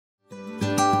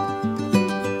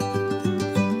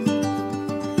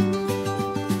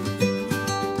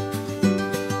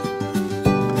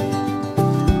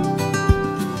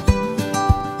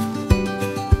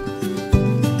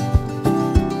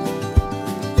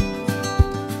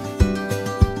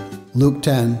Luke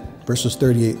 10, verses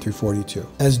 38 through 42.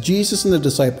 As Jesus and the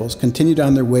disciples continued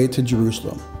on their way to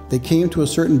Jerusalem, they came to a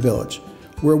certain village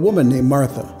where a woman named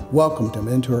Martha welcomed him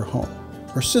into her home.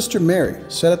 Her sister Mary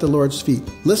sat at the Lord's feet,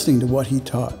 listening to what he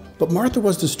taught. But Martha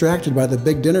was distracted by the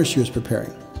big dinner she was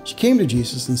preparing. She came to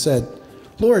Jesus and said,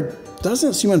 "Lord,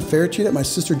 doesn't it seem unfair to you that my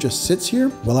sister just sits here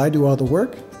while I do all the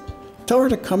work? Tell her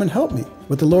to come and help me."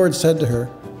 But the Lord said to her,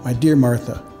 "My dear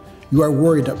Martha, you are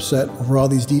worried and upset over all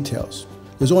these details.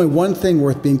 There's only one thing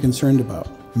worth being concerned about.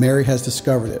 Mary has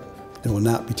discovered it and will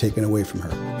not be taken away from her."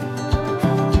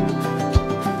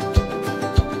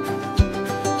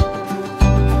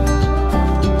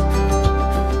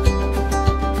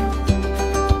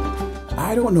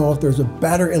 I don't know if there's a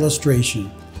better illustration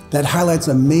that highlights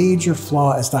a major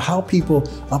flaw as to how people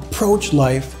approach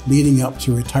life leading up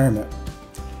to retirement.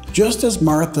 Just as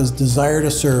Martha's desire to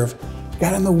serve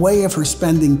got in the way of her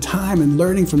spending time and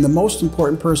learning from the most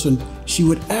important person she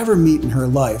would ever meet in her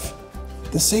life,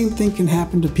 the same thing can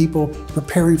happen to people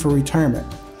preparing for retirement.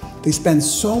 They spend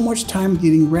so much time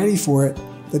getting ready for it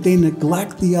that they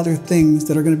neglect the other things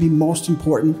that are going to be most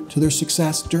important to their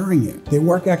success during it. They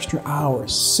work extra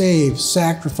hours, save,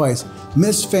 sacrifice,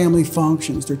 miss family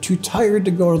functions. They're too tired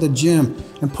to go to the gym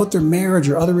and put their marriage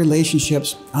or other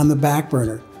relationships on the back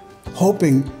burner,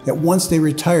 hoping that once they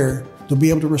retire, they'll be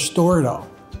able to restore it all.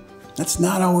 That's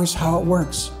not always how it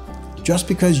works. Just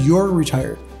because you're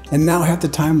retired and now have the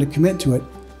time to commit to it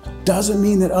doesn't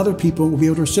mean that other people will be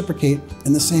able to reciprocate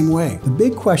in the same way. The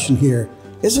big question here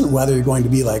isn't whether you're going to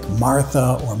be like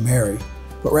Martha or Mary,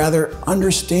 but rather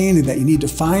understanding that you need to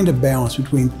find a balance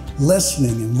between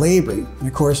listening and laboring, and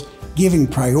of course, giving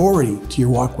priority to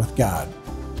your walk with God.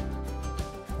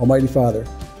 Almighty Father,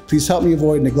 please help me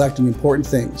avoid neglecting important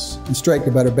things and strike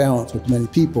a better balance with the many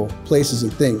people, places,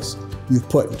 and things you've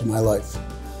put into my life.